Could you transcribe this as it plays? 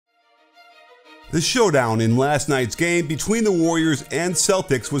The showdown in last night's game between the Warriors and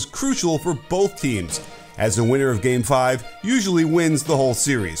Celtics was crucial for both teams, as the winner of Game 5 usually wins the whole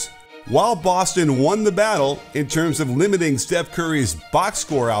series. While Boston won the battle in terms of limiting Steph Curry's box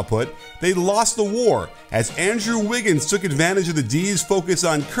score output, they lost the war as Andrew Wiggins took advantage of the D's focus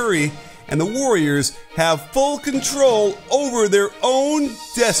on Curry, and the Warriors have full control over their own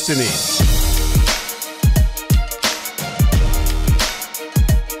destiny.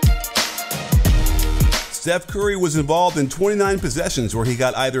 Steph Curry was involved in 29 possessions where he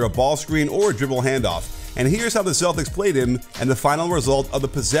got either a ball screen or a dribble handoff. And here's how the Celtics played him and the final result of the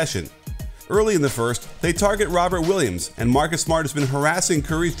possession. Early in the first, they target Robert Williams, and Marcus Smart has been harassing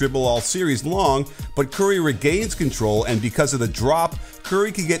Curry's dribble all series long, but Curry regains control, and because of the drop,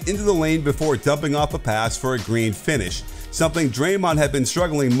 Curry can get into the lane before dumping off a pass for a green finish, something Draymond had been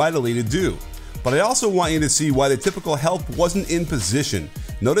struggling mightily to do. But I also want you to see why the typical help wasn't in position.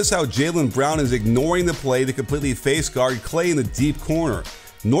 Notice how Jaylen Brown is ignoring the play to completely face guard Klay in the deep corner.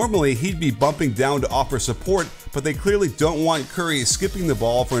 Normally, he'd be bumping down to offer support, but they clearly don't want Curry skipping the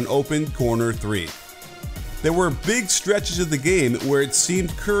ball for an open corner three. There were big stretches of the game where it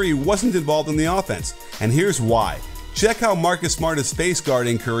seemed Curry wasn't involved in the offense, and here's why. Check how Marcus Smart is face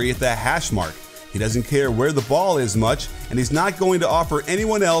guarding Curry at the hash mark. He doesn't care where the ball is much, and he's not going to offer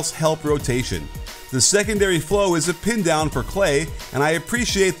anyone else help rotation. The secondary flow is a pin down for Klay, and I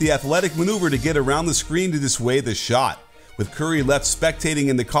appreciate the athletic maneuver to get around the screen to dissuade the shot. With Curry left spectating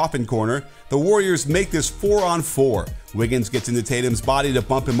in the coffin corner, the Warriors make this 4-on-4. Wiggins gets into Tatum's body to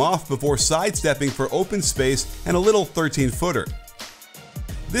bump him off before sidestepping for open space and a little 13-footer.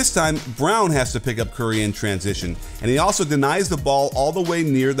 This time, Brown has to pick up Curry in transition, and he also denies the ball all the way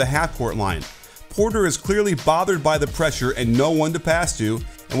near the half-court line. Porter is clearly bothered by the pressure and no one to pass to,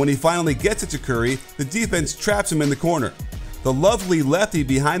 and when he finally gets it to Curry, the defense traps him in the corner. The lovely lefty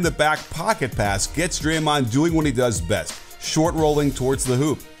behind the back pocket pass gets Draymond doing what he does best, short rolling towards the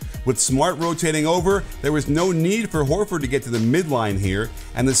hoop. With Smart rotating over, there was no need for Horford to get to the midline here,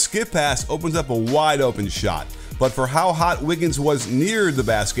 and the skip pass opens up a wide open shot. But for how hot Wiggins was near the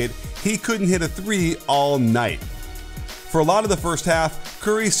basket, he couldn't hit a three all night. For a lot of the first half,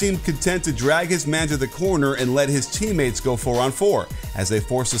 Curry seemed content to drag his man to the corner and let his teammates go 4-on-4, as they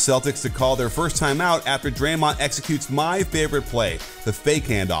force the Celtics to call their first timeout after Draymond executes my favorite play, the fake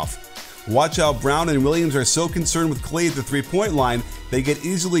handoff. Watch how Brown and Williams are so concerned with Klay at the three-point line, they get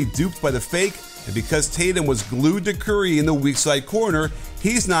easily duped by the fake, and because Tatum was glued to Curry in the weak side corner,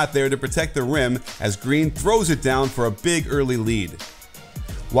 he's not there to protect the rim as Green throws it down for a big early lead.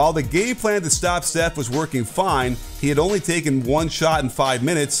 While the game plan to stop Steph was working fine, he had only taken one shot in 5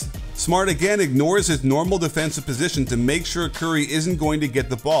 minutes. Smart again ignores his normal defensive position to make sure Curry isn't going to get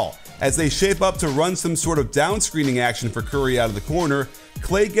the ball. As they shape up to run some sort of down screening action for Curry out of the corner,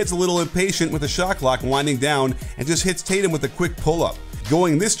 Klay gets a little impatient with the shot clock winding down and just hits Tatum with a quick pull-up.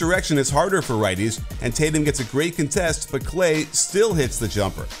 Going this direction is harder for righties, and Tatum gets a great contest, but Klay still hits the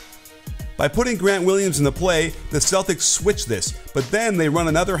jumper. By putting Grant Williams in the play, the Celtics switch this, but then they run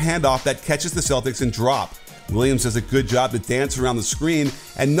another handoff that catches the Celtics and drop. Williams does a good job to dance around the screen,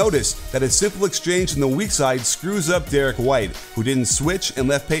 and notice that a simple exchange in the weak side screws up Derek White, who didn't switch and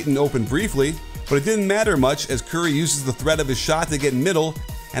left Payton open briefly, but it didn't matter much as Curry uses the threat of his shot to get middle,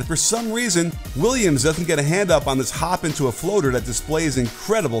 and for some reason, Williams doesn't get a hand up on this hop into a floater that displays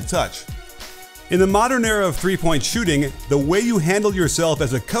incredible touch. In the modern era of three-point shooting, the way you handle yourself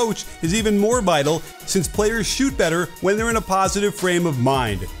as a coach is even more vital since players shoot better when they're in a positive frame of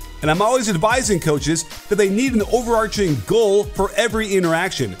mind. And I'm always advising coaches that they need an overarching goal for every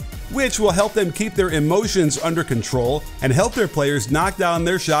interaction, which will help them keep their emotions under control and help their players knock down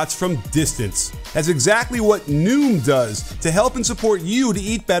their shots from distance. That's exactly what Noom does to help and support you to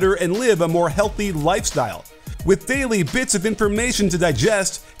eat better and live a more healthy lifestyle. With daily bits of information to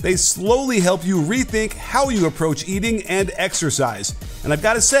digest, they slowly help you rethink how you approach eating and exercise. And I've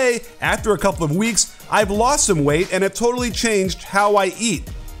got to say, after a couple of weeks, I've lost some weight and have totally changed how I eat.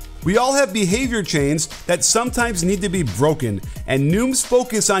 We all have behavior chains that sometimes need to be broken, and Noom's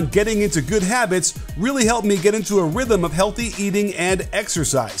focus on getting into good habits really helped me get into a rhythm of healthy eating and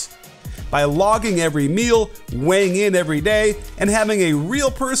exercise. By logging every meal, weighing in every day, and having a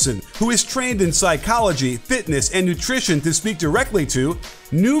real person who is trained in psychology, fitness, and nutrition to speak directly to,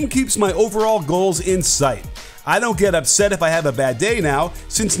 Noom keeps my overall goals in sight. I don't get upset if I have a bad day now,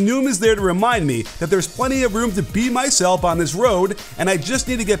 since Noom is there to remind me that there's plenty of room to be myself on this road, and I just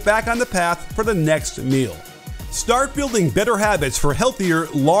need to get back on the path for the next meal. Start building better habits for healthier,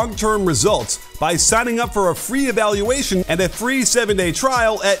 long-term results by signing up for a free evaluation and a free 7-day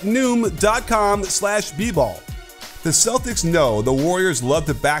trial at Noom.com/bball. The Celtics know the Warriors love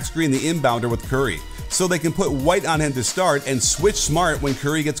to backscreen the inbounder with Curry, so they can put White on him to start and switch smart when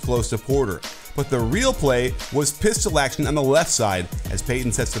Curry gets close to Porter. But the real play was pistol action on the left side as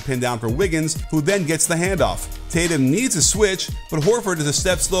Payton sets the pin down for Wiggins, who then gets the handoff. Tatum needs a switch, but Horford is a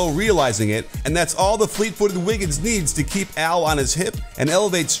step slow realizing it, and that's all the fleet-footed Wiggins needs to keep Al on his hip and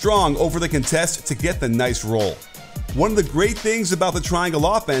elevate strong over the contest to get the nice roll. One of the great things about the triangle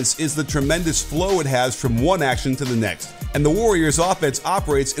offense is the tremendous flow it has from one action to the next, and the Warriors' offense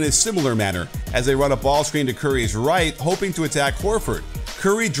operates in a similar manner as they run a ball screen to Curry's right, hoping to attack Horford.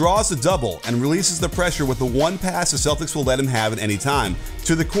 Curry draws the double and releases the pressure with the one pass the Celtics will let him have at any time,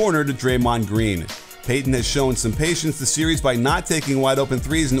 to the corner to Draymond Green. Payton has shown some patience this series by not taking wide open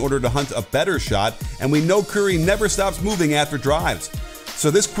threes in order to hunt a better shot, and we know Curry never stops moving after drives. So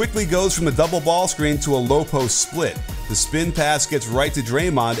this quickly goes from a double ball screen to a low post split. The spin pass gets right to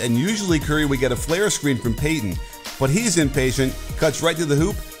Draymond, and usually Curry would get a flare screen from Payton, but he's impatient, cuts right to the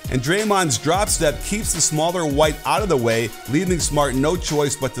hoop, and Draymond's drop step keeps the smaller White out of the way, leaving Smart no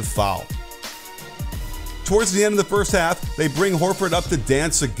choice but to foul. Towards the end of the first half, they bring Horford up to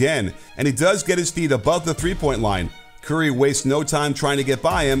dance again, and he does get his feet above the three-point line. Curry wastes no time trying to get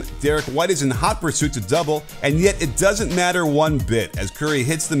by him. Derek White is in hot pursuit to double, and yet it doesn't matter one bit as Curry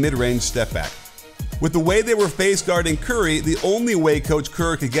hits the mid-range step back. With the way they were face guarding Curry, the only way Coach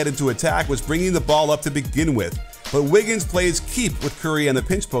Kerr could get into attack was bringing the ball up to begin with. But Wiggins plays keep with Curry on the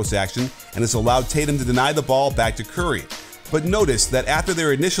pinch post action and has allowed Tatum to deny the ball back to Curry. But notice that after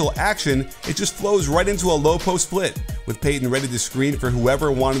their initial action, it just flows right into a low post split, with Payton ready to screen for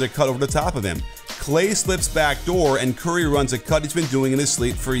whoever wanted to cut over the top of him. Clay slips back door and Curry runs a cut he's been doing in his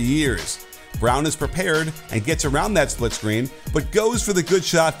sleep for years. Brown is prepared and gets around that split screen, but goes for the good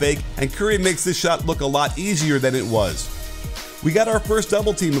shot fake, and Curry makes this shot look a lot easier than it was. We got our first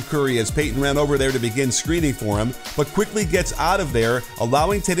double team of Curry as Payton ran over there to begin screening for him, but quickly gets out of there,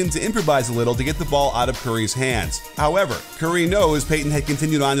 allowing Tatum to improvise a little to get the ball out of Curry's hands. However, Curry knows Payton had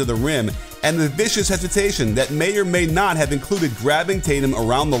continued on to the rim, and the vicious hesitation that may or may not have included grabbing Tatum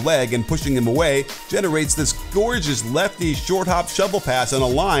around the leg and pushing him away generates this gorgeous lefty short hop shovel pass on a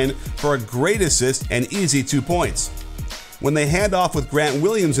line for a great assist and easy 2 points. When they hand off with Grant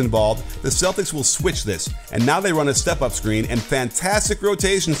Williams involved, the Celtics will switch this, and now they run a step-up screen and fantastic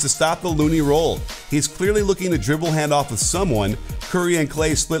rotations to stop the Looney roll. He's clearly looking to dribble handoff with someone. Curry and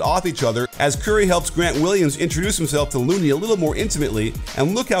Clay split off each other as Curry helps Grant Williams introduce himself to Looney a little more intimately,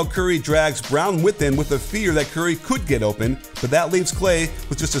 and look how Curry drags Brown with him with the fear that Curry could get open, but that leaves Clay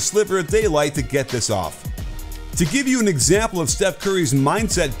with just a sliver of daylight to get this off. To give you an example of Steph Curry's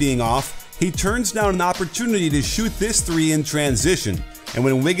mindset being off, he turns down an opportunity to shoot this three in transition, and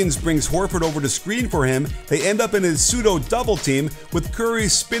when Wiggins brings Horford over to screen for him, they end up in a pseudo double team with Curry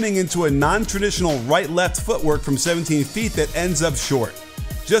spinning into a non-traditional right-left footwork from 17 feet that ends up short.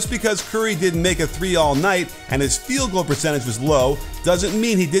 Just because Curry didn't make a three all night and his field goal percentage was low doesn't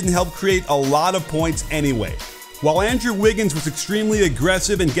mean he didn't help create a lot of points anyway. While Andrew Wiggins was extremely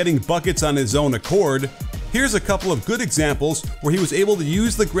aggressive and getting buckets on his own accord, here's a couple of good examples where he was able to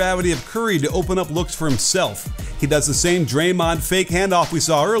use the gravity of Curry to open up looks for himself. He does the same Draymond fake handoff we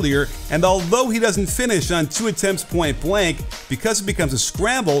saw earlier, and although he doesn't finish on 2 attempts point blank, because it becomes a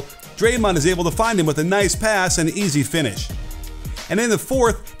scramble, Draymond is able to find him with a nice pass and easy finish. And in the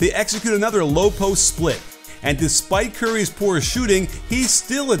fourth, they execute another low post split. And despite Curry's poor shooting, he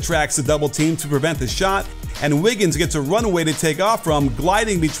still attracts the double team to prevent the shot, and Wiggins gets a runaway to take off from,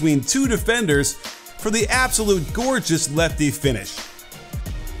 gliding between 2 defenders for the absolute gorgeous lefty finish.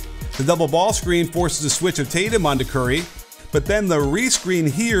 The double ball screen forces a switch of Tatum onto Curry, but then the rescreen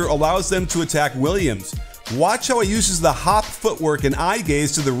here allows them to attack Williams. Watch how he uses the hop footwork and eye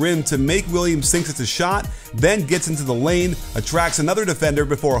gaze to the rim to make Williams think it's a shot, then gets into the lane, attracts another defender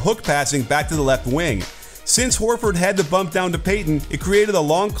before hook passing back to the left wing. Since Horford had to bump down to Payton, it created a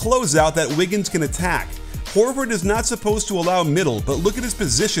long closeout that Wiggins can attack. Horford is not supposed to allow middle, but look at his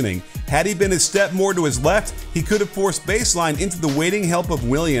positioning. Had he been a step more to his left, he could have forced baseline into the waiting help of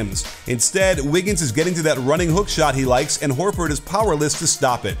Williams. Instead, Wiggins is getting to that running hook shot he likes, and Horford is powerless to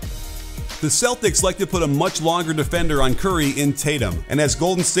stop it. The Celtics like to put a much longer defender on Curry in Tatum, and as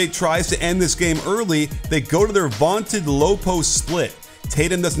Golden State tries to end this game early, they go to their vaunted low post split.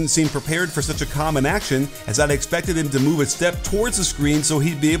 Tatum doesn't seem prepared for such a common action, as I'd expected him to move a step towards the screen so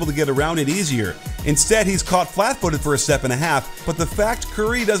he'd be able to get around it easier. Instead, he's caught flat-footed for a step and a half, but the fact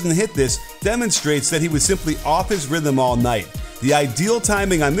Curry doesn't hit this demonstrates that he was simply off his rhythm all night. The ideal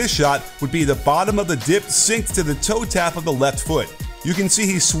timing on this shot would be the bottom of the dip synced to the toe tap of the left foot. You can see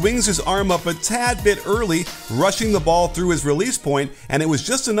he swings his arm up a tad bit early, rushing the ball through his release point, and it was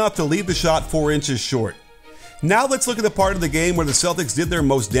just enough to leave the shot 4 inches short. Now let's look at the part of the game where the Celtics did their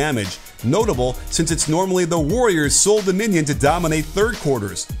most damage, notable since it's normally the Warriors' sole dominion to dominate third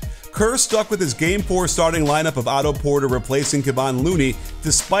quarters. Kerr stuck with his Game 4 starting lineup of Otto Porter replacing Kevon Looney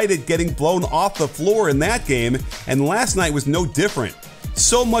despite it getting blown off the floor in that game, and last night was no different.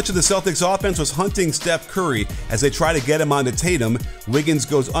 So much of the Celtics offense was hunting Steph Curry as they try to get him onto Tatum. Wiggins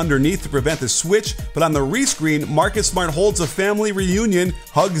goes underneath to prevent the switch, but on the rescreen, Marcus Smart holds a family reunion,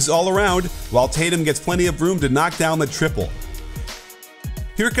 hugs all around, while Tatum gets plenty of room to knock down the triple.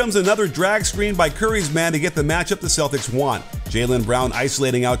 Here comes another drag screen by Curry's man to get the matchup the Celtics want. Jaylen Brown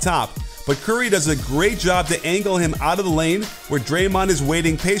isolating out top. But Curry does a great job to angle him out of the lane where Draymond is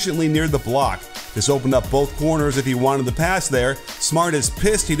waiting patiently near the block. This opened up both corners if he wanted the pass there. Smart is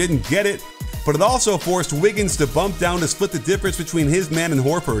pissed he didn't get it, but it also forced Wiggins to bump down to split the difference between his man and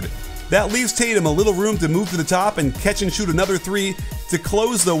Horford. That leaves Tatum a little room to move to the top and catch and shoot another three to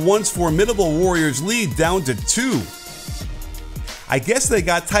close the once formidable Warriors lead down to 2. I guess they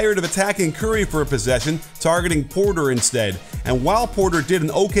got tired of attacking Curry for a possession, targeting Porter instead. And while Porter did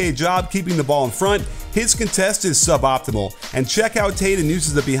an okay job keeping the ball in front, his contest is suboptimal. And check how Tatum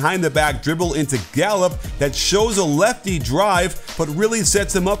uses the behind-the-back dribble into Gallup that shows a lefty drive, but really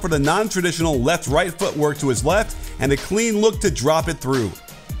sets him up for the non-traditional left-right footwork to his left and a clean look to drop it through.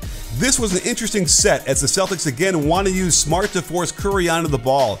 This was an interesting set as the Celtics again want to use Smart to force Curry onto the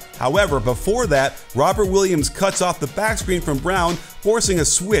ball. However, before that, Robert Williams cuts off the backscreen from Brown, forcing a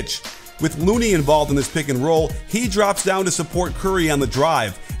switch. With Looney involved in this pick and roll, he drops down to support Curry on the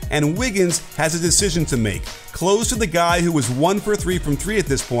drive, and Wiggins has a decision to make. Close to the guy who was 1 for 3 from 3 at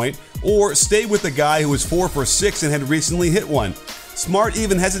this point, or stay with the guy who was 4 for 6 and had recently hit one. Smart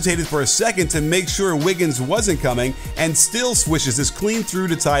even hesitated for a second to make sure Wiggins wasn't coming and still swishes this clean through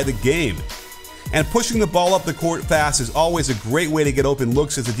to tie the game. And pushing the ball up the court fast is always a great way to get open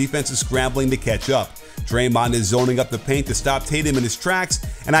looks as the defense is scrambling to catch up. Draymond is zoning up the paint to stop Tatum in his tracks,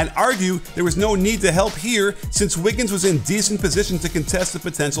 and I'd argue there was no need to help here since Wiggins was in decent position to contest a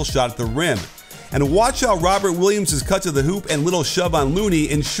potential shot at the rim. And watch how Robert Williams' cut to the hoop and little shove on Looney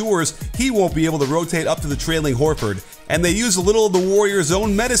ensures he won't be able to rotate up to the trailing Horford, and they use a little of the Warriors'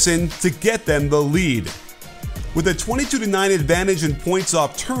 own medicine to get them the lead. With a 22-9 advantage in points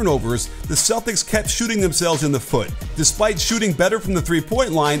off turnovers, the Celtics kept shooting themselves in the foot, despite shooting better from the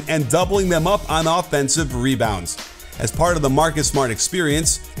three-point line and doubling them up on offensive rebounds. As part of the Marcus Smart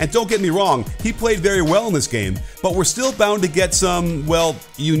experience, and don't get me wrong, he played very well in this game, but we're still bound to get some, well,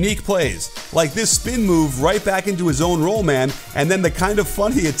 unique plays, like this spin move right back into his own roll man, and then the kind of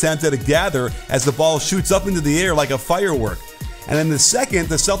funny attempt at a gather as the ball shoots up into the air like a firework. And in the second,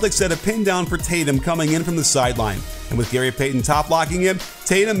 the Celtics set a pin down for Tatum coming in from the sideline. And with Gary Payton top-locking him,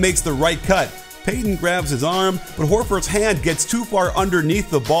 Tatum makes the right cut. Payton grabs his arm, but Horford's hand gets too far underneath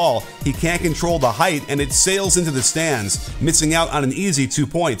the ball. He can't control the height, and it sails into the stands, missing out on an easy 2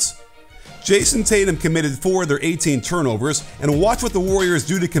 points. Jason Tatum committed 4 of their 18 turnovers, and watch what the Warriors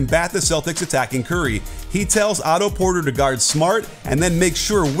do to combat the Celtics attacking Curry. He tells Otto Porter to guard Smart, and then makes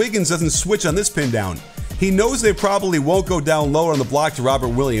sure Wiggins doesn't switch on this pin down. He knows they probably won't go down low on the block to Robert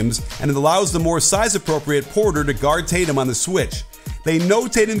Williams, and it allows the more size-appropriate Porter to guard Tatum on the switch. They know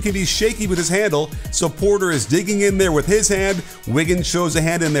Tatum can be shaky with his handle, so Porter is digging in there with his hand, Wiggins shows a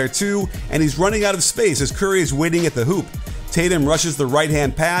hand in there too, and he's running out of space as Curry is waiting at the hoop. Tatum rushes the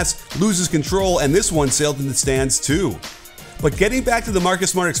right-hand pass, loses control, and this one sailed in the stands too. But getting back to the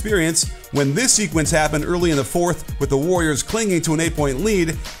Marcus Smart experience, when this sequence happened early in the fourth with the Warriors clinging to an 8-point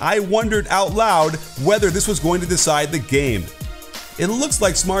lead, I wondered out loud whether this was going to decide the game. It looks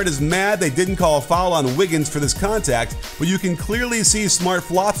like Smart is mad they didn't call a foul on Wiggins for this contact, but you can clearly see Smart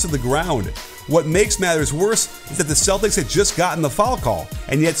flops to the ground. What makes matters worse is that the Celtics had just gotten the foul call,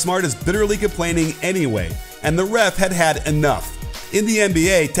 and yet Smart is bitterly complaining anyway, and the ref had had enough. In the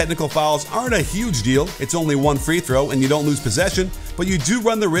NBA, technical fouls aren't a huge deal. It's only 1 free throw and you don't lose possession, but you do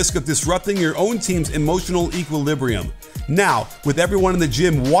run the risk of disrupting your own team's emotional equilibrium. Now, with everyone in the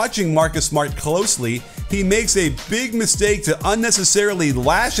gym watching Marcus Smart closely, he makes a big mistake to unnecessarily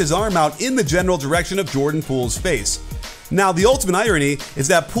lash his arm out in the general direction of Jordan Poole's face. Now, the ultimate irony is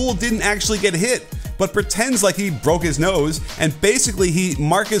that Poole didn't actually get hit, but pretends like he broke his nose, and basically he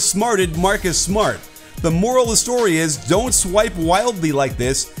Marcus Smarted Marcus Smart. The moral of the story is don't swipe wildly like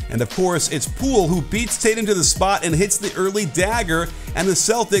this, and of course it's Poole who beats Tatum to the spot and hits the early dagger, and the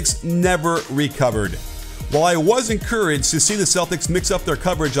Celtics never recovered. While I was encouraged to see the Celtics mix up their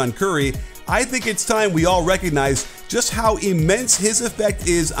coverage on Curry, I think it's time we all recognize just how immense his effect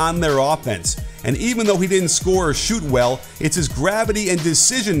is on their offense. And even though he didn't score or shoot well, it's his gravity and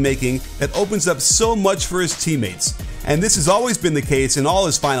decision making that opens up so much for his teammates. And this has always been the case in all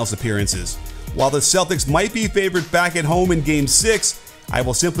his finals appearances. While the Celtics might be favored back at home in Game 6, I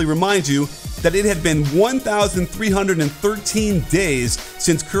will simply remind you that it had been 1,313 days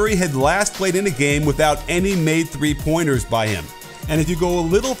since Curry had last played in a game without any made three-pointers by him. And if you go a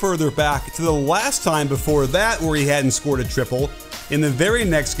little further back to the last time before that where he hadn't scored a triple, in the very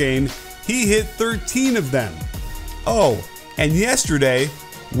next game, he hit 13 of them. Oh, and yesterday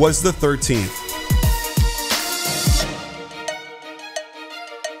was the 13th.